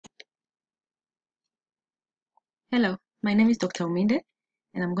Hello, my name is Dr. Ominde,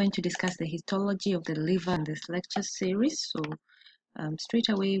 and I'm going to discuss the histology of the liver in this lecture series. So straight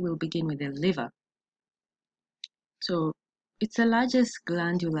away, we'll begin with the liver. So it's the largest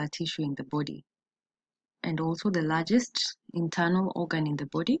glandular tissue in the body and also the largest internal organ in the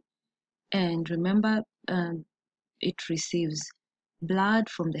body. And remember, it receives blood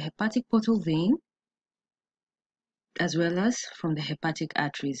from the hepatic portal vein as well as from the hepatic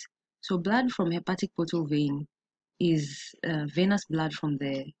arteries. So blood from hepatic portal vein is venous blood from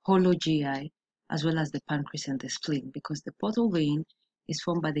the hollow GI as well as the pancreas and the spleen, because the portal vein is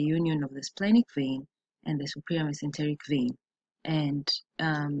formed by the union of the splenic vein and the superior mesenteric vein. And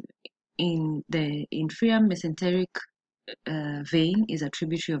in the inferior mesenteric vein is a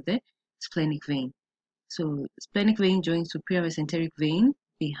tributary of the splenic vein. So splenic vein joins superior mesenteric vein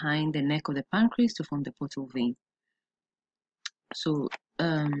behind the neck of the pancreas to form the portal vein. So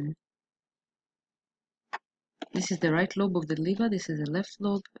this is the right lobe of the liver, this is the left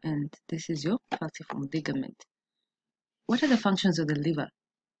lobe, and this is your falciform ligament. What are the functions of the liver?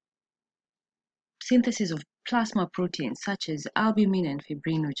 Synthesis of plasma proteins such as albumin and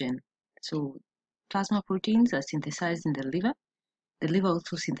fibrinogen. So plasma proteins are synthesized in the liver. The liver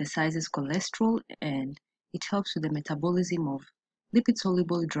also synthesizes cholesterol, and it helps with the metabolism of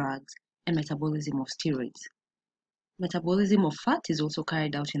lipid-soluble drugs and metabolism of steroids. Metabolism of fat is also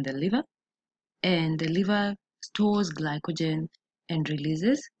carried out in the liver, and the liver stores glycogen and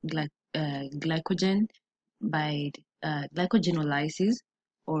releases glycogen by glycogenolysis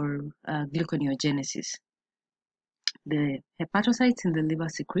or gluconeogenesis. The hepatocytes in the liver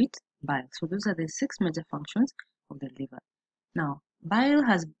secrete bile. So those are the 6 major functions of the liver. Now, bile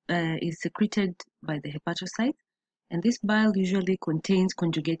is secreted by the hepatocyte, and this bile usually contains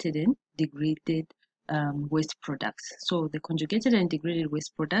conjugated and degraded waste products. So the conjugated and degraded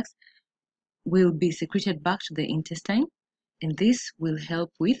waste products will be secreted back to the intestine, and this will help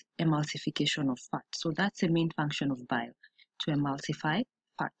with emulsification of fat. So that's the main function of bile, to emulsify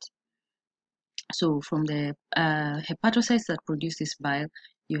fat. So from the hepatocytes that produce this bile,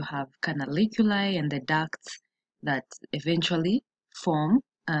 you have canaliculi and the ducts that eventually form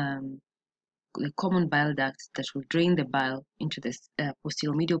the common bile ducts that will drain the bile into the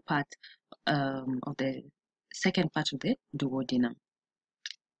posterior-medial part of the second part of the duodenum.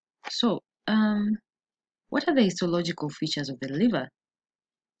 So what are the histological features of the liver?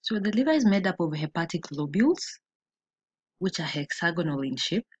 So the liver is made up of hepatic lobules, which are hexagonal in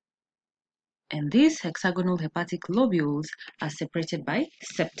shape. And these hexagonal hepatic lobules are separated by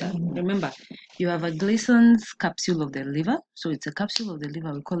septa. Remember, you have a Gleason's capsule of the liver. So it's a capsule of the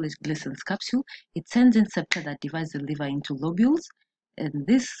liver. We call it Gleason's capsule. It sends in septa that divides the liver into lobules. And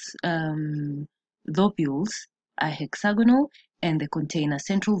these lobules are hexagonal, and they contain a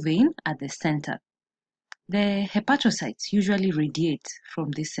central vein at the center. The hepatocytes usually radiate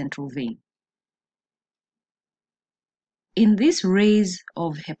from this central vein. In these rays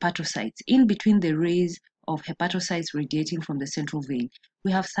of hepatocytes, in between the rays of hepatocytes radiating from the central vein,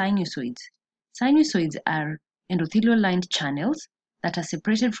 we have sinusoids. Sinusoids are endothelial-lined channels that are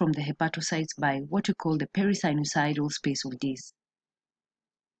separated from the hepatocytes by what we call the perisinusoidal space of disc.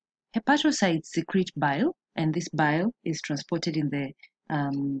 Hepatocytes secrete bile, and this bile is transported in the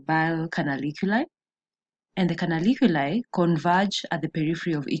bile canaliculi, and the canaliculi converge at the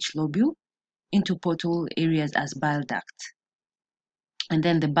periphery of each lobule into portal areas as bile ducts. And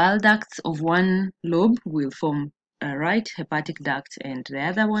then the bile ducts of one lobe will form a right hepatic duct, and the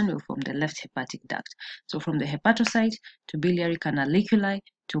other one will form the left hepatic duct. So from the hepatocyte to biliary canaliculi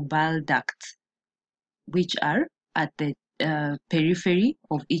to bile ducts, which are at the periphery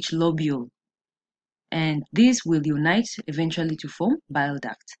of each lobule. And these will unite eventually to form bile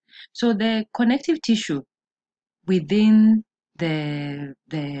ducts. So the connective tissue within the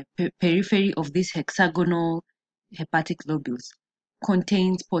periphery of these hexagonal hepatic lobules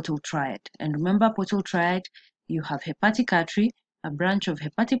contains portal triad. And remember, portal triad, you have hepatic artery, a branch of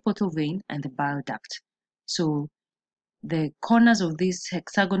hepatic portal vein, and the bile duct. So the corners of this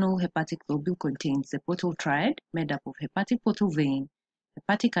hexagonal hepatic lobule contains the portal triad made up of hepatic portal vein,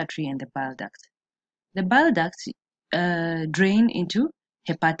 hepatic artery, and the bile duct. The bile ducts drain into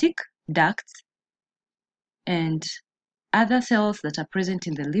hepatic ducts, and other cells that are present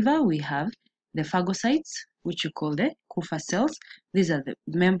in the liver, we have the phagocytes, which you call the Kupffer cells. These are the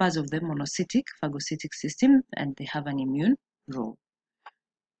members of the monocytic phagocytic system, and they have an immune role.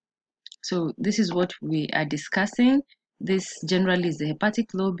 So this is what we are discussing. This generally is the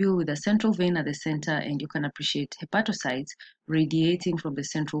hepatic lobule with a central vein at the center, and you can appreciate hepatocytes radiating from the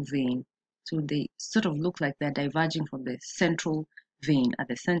central vein. So they sort of look like they're diverging from the central vein at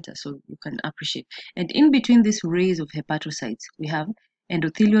the center, so you can appreciate. And in between these rays of hepatocytes, we have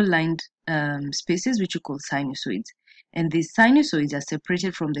endothelial-lined spaces, which you call sinusoids. And these sinusoids are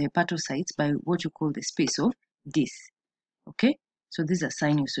separated from the hepatocytes by what you call the space of Dis. Okay, so these are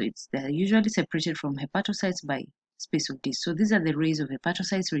sinusoids. They are usually separated from hepatocytes by space of Dis. So these are the rays of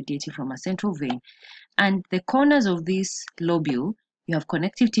hepatocytes radiating from a central vein. And the corners of this lobule, you have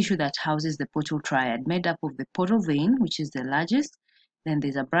connective tissue that houses the portal triad, made up of the portal vein, which is the largest. Then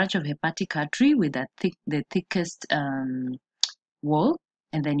there's a branch of hepatic artery with the thickest wall,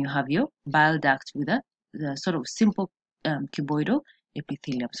 and then you have your bile duct with a sort of simple cuboidal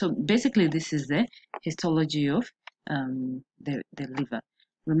epithelium. So basically, this is the histology of the liver.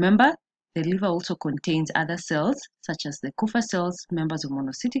 Remember, the liver also contains other cells, such as the Kupffer cells, members of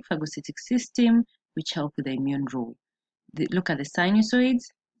monocytic phagocytic system, which help with the immune role. Look at the sinusoids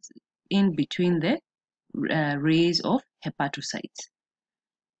in between the rays of hepatocytes.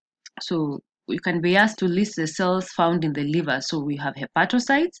 So you can be asked to list the cells found in the liver. So we have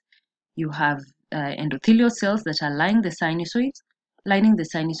hepatocytes, you have endothelial cells that are lining the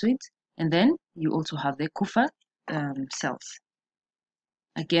sinusoids, and then you also have the Kupffer cells.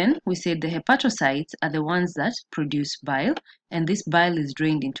 Again, we said the hepatocytes are the ones that produce bile, and this bile is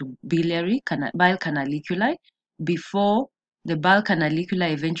drained into bile canaliculi before the bile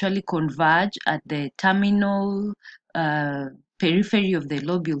canaliculi eventually converge at the terminal periphery of the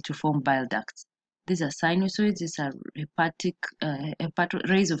lobule to form bile ducts. These are sinusoids, these are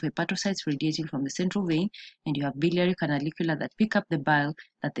rays of hepatocytes radiating from the central vein, and you have biliary canalicula that pick up the bile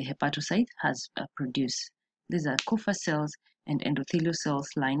that the hepatocyte has produced. These are Kupffer cells and endothelial cells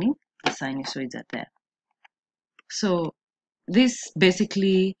lining the sinusoids are there. So this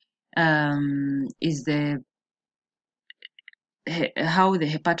basically is how the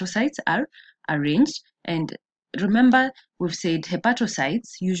hepatocytes are arranged. And remember, we've said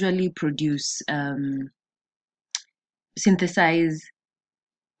hepatocytes usually produce synthesize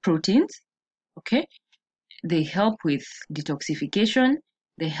proteins. Okay, they help with detoxification.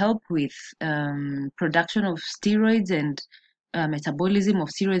 They help with production of steroids and metabolism of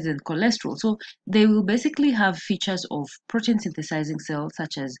steroids and cholesterol. So they will basically have features of protein synthesizing cells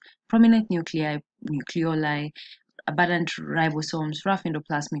such as prominent nucleoli, abundant ribosomes, rough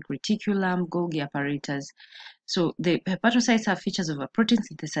endoplasmic reticulum, Golgi apparatus. So the hepatocytes have features of a protein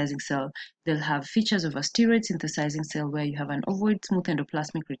synthesizing cell. They'll have features of a steroid synthesizing cell where you have an ovoid smooth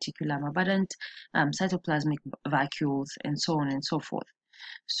endoplasmic reticulum, abundant cytoplasmic vacuoles, and so on and so forth.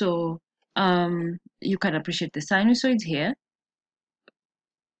 So you can appreciate the sinusoids here.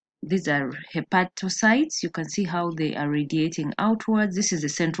 These are hepatocytes. You can see how they are radiating outwards. This is the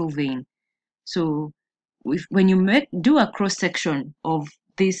central vein. So when you do a cross section of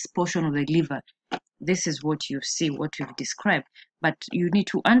this portion of the liver, this is what you see, what we've described. But you need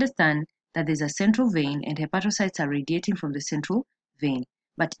to understand that there's a central vein and hepatocytes are radiating from the central vein.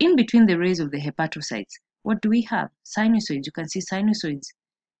 But in between the rays of the hepatocytes, what do we have? Sinusoids. You can see sinusoids.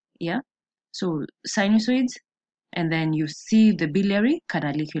 Yeah. So sinusoids, and then you see the biliary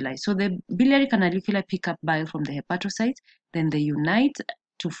canaliculi. So the biliary canaliculi pick up bile from the hepatocytes, then they unite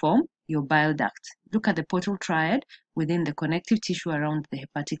to form your bile duct. Look at the portal triad within the connective tissue around the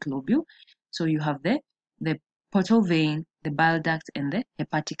hepatic lobule. So you have the portal vein, the bile duct, and the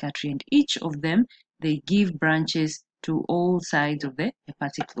hepatic artery, and each of them, they give branches to all sides of the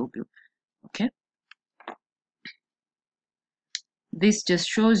hepatic lobule. Okay. This just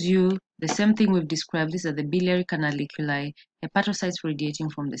shows you the same thing we've described. These are the biliary canaliculi, hepatocytes radiating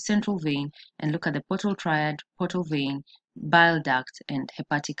from the central vein, and look at the portal triad, portal vein, bile duct, and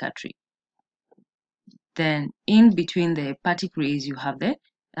hepatic artery. Then in between the hepatic rays, you have the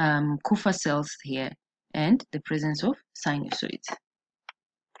Kupffer cells here and the presence of sinusoids.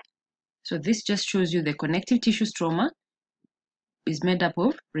 So this just shows you the connective tissue stroma is made up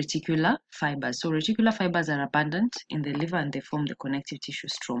of reticular fibers. So reticular fibers are abundant in the liver and they form the connective tissue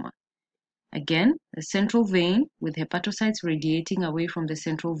stroma. Again, the central vein with hepatocytes radiating away from the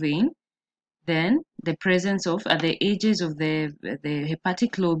central vein. Then the presence of, at the edges of the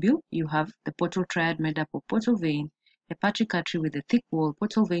hepatic lobule, you have the portal triad made up of portal vein, hepatic artery with a thick wall,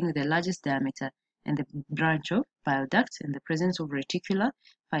 portal vein with the largest diameter, and the branch of bile ducts, and the presence of reticular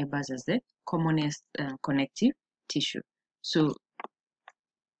fibers as the commonest connective tissue. So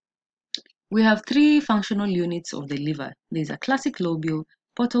we have three functional units of the liver. There's a classic lobule,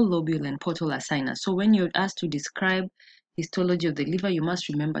 portal lobule, and portal acinus. So when you're asked to describe histology of the liver, you must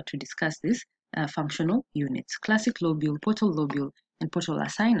remember to discuss these functional units: classic lobule, and portal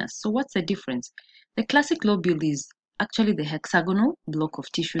acinus. So what's the difference? The classic lobule is actually the hexagonal block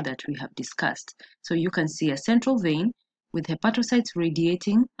of tissue that we have discussed. So you can see a central vein, with hepatocytes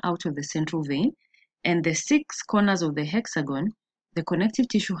radiating out of the central vein, and the 6 corners of the hexagon, the connective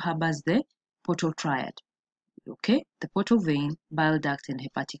tissue harbors the portal triad. Okay, the portal vein, bile duct, and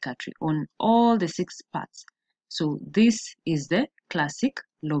hepatic artery on all the 6 parts. So this is the classic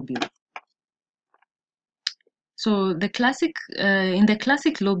lobule. So the classic, in the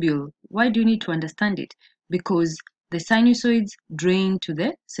classic lobule, why do you need to understand it? Because the sinusoids drain to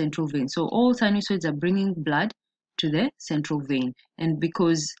the central vein. So all sinusoids are bringing blood to the central vein, and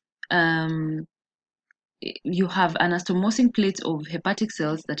because you have anastomosing plates of hepatic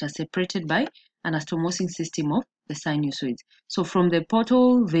cells that are separated by anastomosing system of the sinusoids. So from the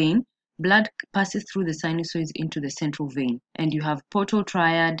portal vein, blood passes through the sinusoids into the central vein, and you have portal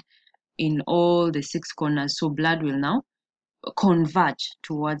triad in all the 6 corners. So blood will now converge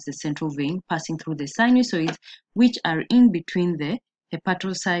towards the central vein, passing through the sinusoids, which are in between the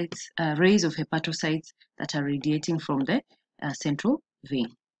hepatocytes, rays of hepatocytes that are radiating from the central vein.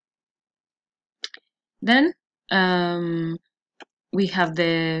 Then we have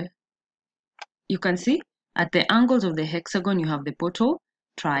you can see at the angles of the hexagon, you have the portal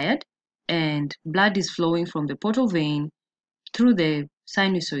triad, and blood is flowing from the portal vein through the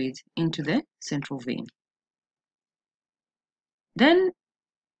sinusoids into the central vein. Then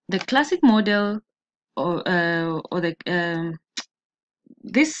the classic model,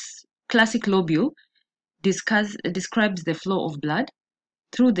 this classic lobule describes the flow of blood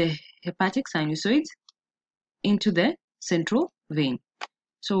through the hepatic sinusoids into the central vein.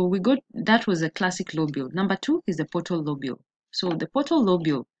 So that was a classic lobule. Number 2 is the portal lobule. So the portal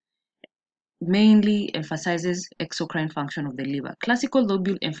lobule mainly emphasizes exocrine function of the liver. Classical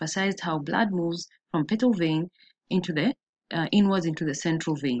lobule emphasized how blood moves from portal vein into the inwards into the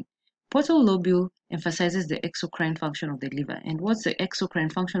central vein. Portal lobule emphasizes the exocrine function of the liver. And what's the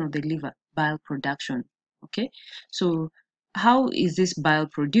exocrine function of the liver? Bile production. Okay, so how is this bile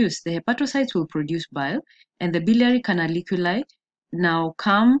produced? The hepatocytes will produce bile, and the biliary canaliculi now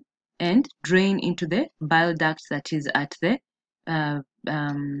come and drain into the bile duct that is at the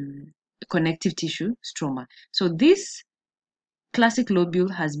connective tissue stroma. So this classic lobule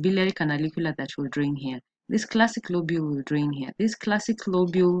has biliary canalicula that will drain here. This classic lobule will drain here. This classic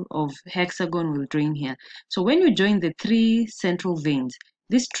lobule of hexagon will drain here. So when you join the 3 central veins,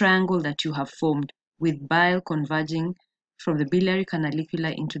 this triangle that you have formed with bile converging from the biliary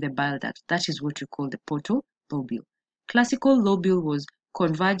canalicula into the bile duct, that is what you call the portal lobule. Classical lobule was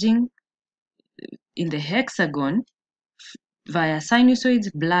converging in the hexagon via sinusoids,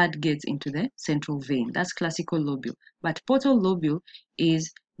 blood gets into the central vein. That's classical lobule. But portal lobule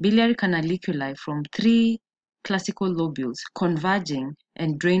is biliary canaliculi from 3 classical lobules converging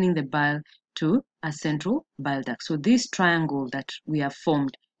and draining the bile to a central bile duct. So this triangle that we have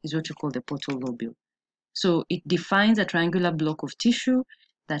formed is what you call the portal lobule. So it defines a triangular block of tissue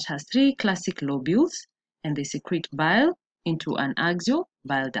that has 3 classic lobules, and they secrete bile into an axial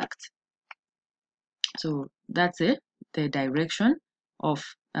bile duct. So that's it, the direction of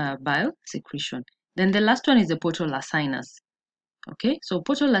bile secretion. Then the last one is the portal acinus. Okay, so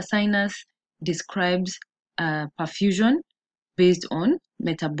portal acinus describes perfusion based on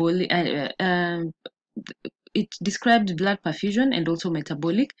metabolic. It describes blood perfusion and also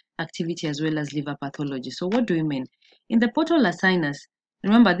metabolic activity as well as liver pathology. So what do we mean? In the portal acinus,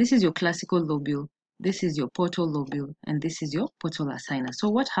 remember this is your classical lobule, this is your portal lobule, and this is your portal acinus. So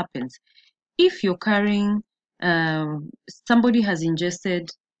what happens? If you're carrying, somebody has ingested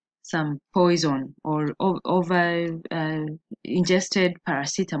some poison or over ingested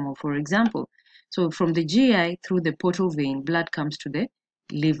paracetamol, for example. So from the GI through the portal vein, blood comes to the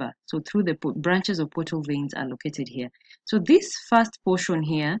liver. So through the branches of portal veins are located here. So this first portion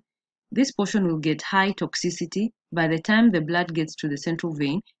here, this portion will get high toxicity. By the time the blood gets to the central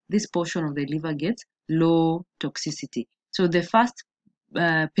vein, this portion of the liver gets low toxicity. So the first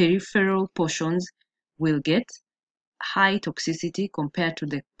peripheral portions will get high toxicity compared to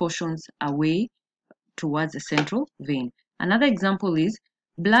the portions away towards the central vein. Another example is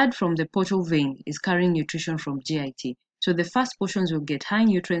blood from the portal vein is carrying nutrition from GIT. So the first portions will get high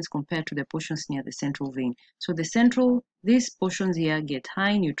nutrients compared to the portions near the central vein. So these portions here get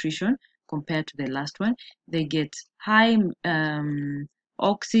high nutrition compared to the last one. They get high high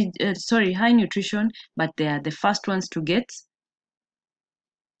nutrition, but they are the first ones to get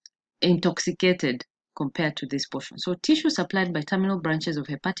intoxicated compared to this portion. So tissue supplied by terminal branches of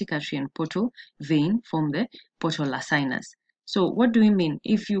hepatic artery and portal vein form the portal acinus. So what do we mean?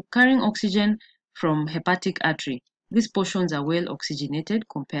 If you're carrying oxygen from hepatic artery, these portions are well oxygenated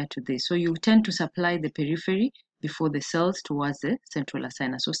compared to this. So you tend to supply the periphery before the cells towards the central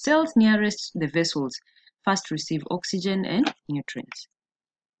acinus. So cells nearest the vessels first receive oxygen and nutrients.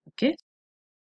 Okay.